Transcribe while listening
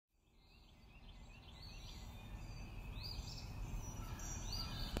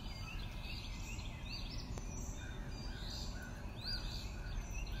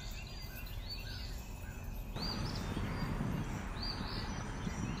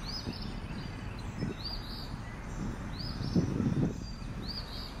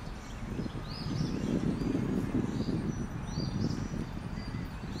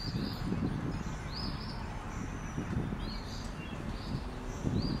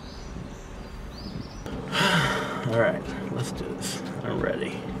Alright, let's do this. I'm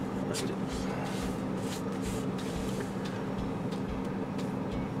ready. Let's do this.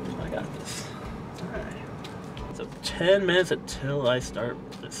 I got this. Alright. So 10 minutes until I start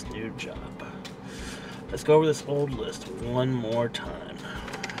this new job. Let's go over this old list one more time.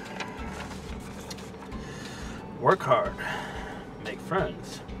 Work hard. Make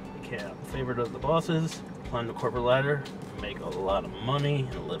friends. Become favorite of the bosses. Climb the corporate ladder. Make a lot of money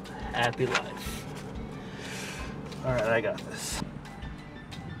and live a happy life. Alright, I got this.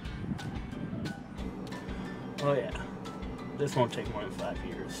 Oh yeah. This won't take more than 5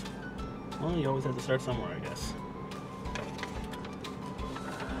 years. Well, you always have to start somewhere, I guess.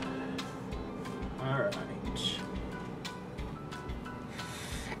 Alright.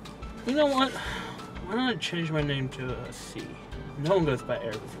 You know what? Why don't I change my name to a C? No one goes by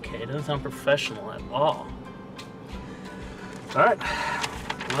Eric with a K. It doesn't sound professional at all. Alright.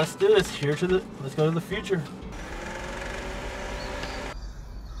 Let's do this. Let's go to the future.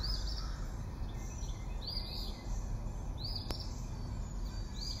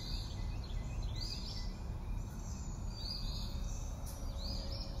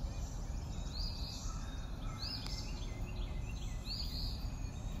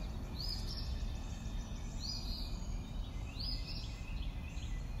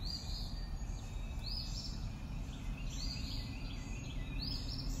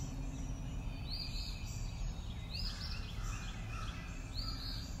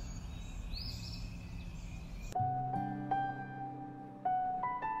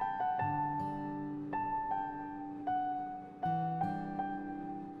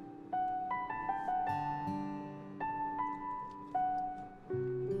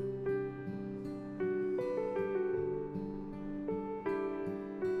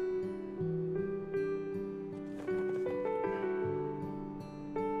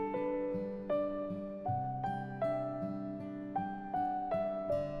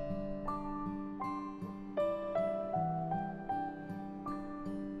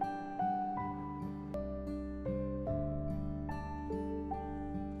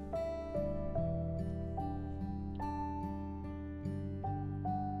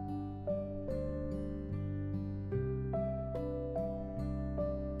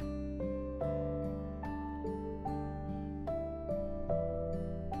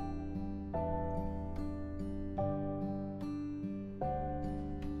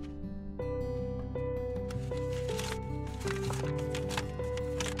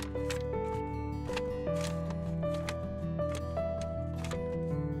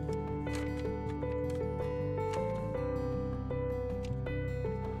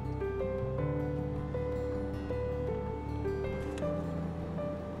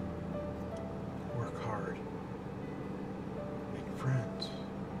 Friends.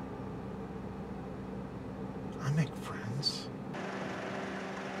 I make friends.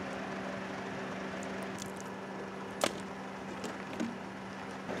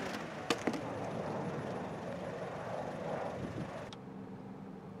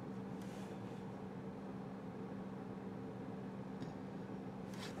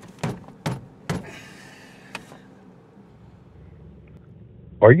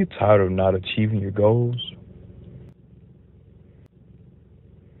 Are you tired of not achieving your goals?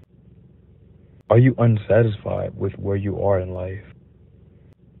 Are you unsatisfied with where you are in life?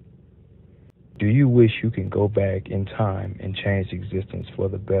 Do you wish you can go back in time and change existence for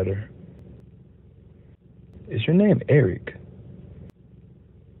the better? Is your name Eric?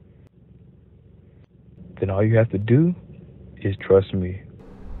 Then all you have to do is trust me.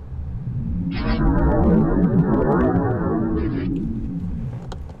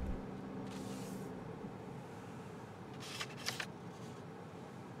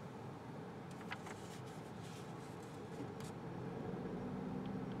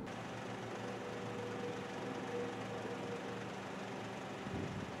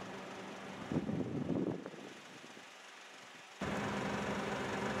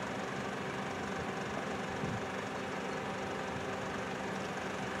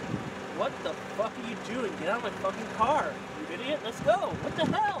 What the fuck are you doing? Get out of my fucking car, you idiot. Let's go. What the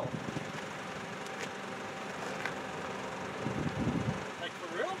hell? Like,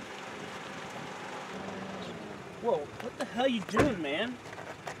 for real? Whoa, what the hell are you doing, man?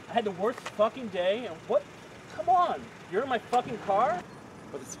 I had the worst fucking day, and what? Come on. You're in my fucking car?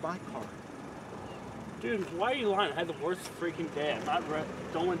 But it's my car. Dude, why are you lying? I had the worst freaking day.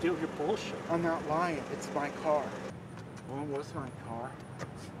 Don't want to deal with your bullshit. I'm not lying. It's my car. Well, it was my car.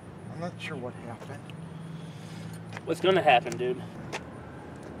 I'm not sure what happened. What's gonna happen, dude?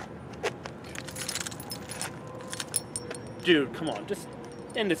 Dude, come on. Just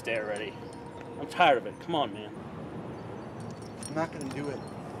end this day already. I'm tired of it. Come on, man. I'm not gonna do it.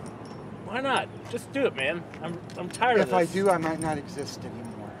 Why not? Just do it, man. I'm tired of If this. I do, I might not exist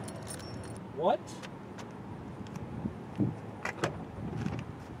anymore. What?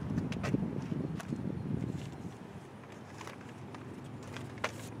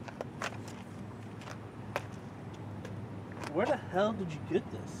 Where the hell did you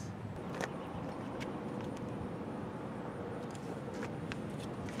get this?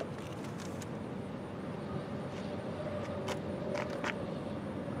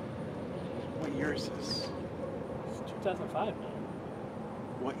 What year is this? It's 2005, man.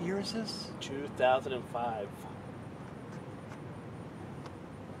 What year is this? 2005.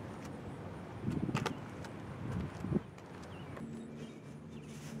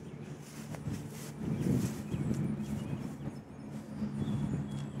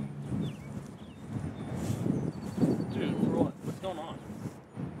 Dude, for what? What's going on?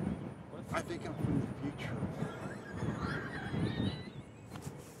 I think I'm from the future.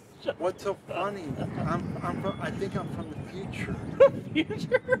 Shut What's so funny? I think I'm from the future.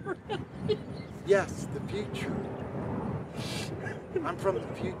 future? Yes, the future. I'm from the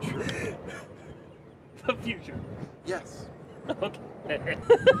future. The future. Yes. Okay.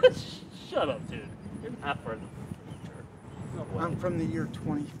 Shut up, dude. You're not from the future. No way. I'm from the year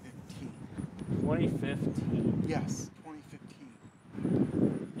 2015. 2015. Yes,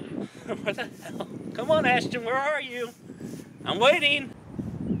 2015. What the hell? Come on, Ashton, where are you? I'm waiting.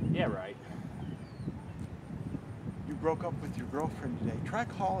 Yeah, right. You broke up with your girlfriend today. Try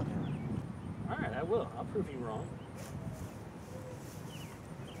calling her. Alright, I will. I'll prove you wrong.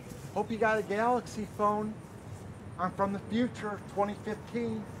 Hope you got a Galaxy phone. I'm from the future,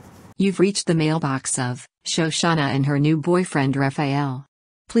 2015. You've reached the mailbox of Shoshana and her new boyfriend Raphael.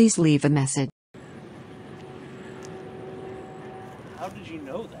 Please leave a message. How did you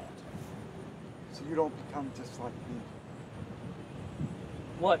know that? So you don't become just like me.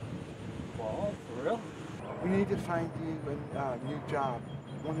 What? Well, for real? We need to find you a new job.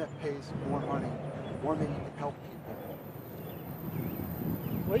 One that pays more money. One that you can help people.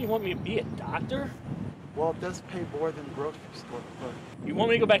 What, do you want me to be, a doctor? Well, it does pay more than a grocery store clerk. You want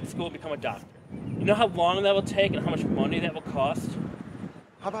me to go back to school and become a doctor? You know how long that will take and how much money that will cost?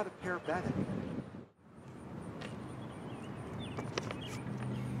 How about a paramedic?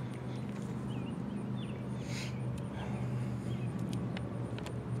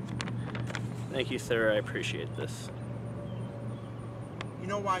 Thank you, sir. I appreciate this. You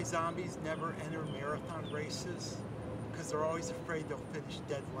know why zombies never enter marathon races? Because they're always afraid they'll finish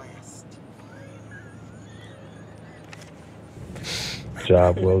dead last.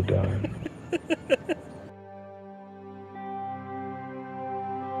 Job well done.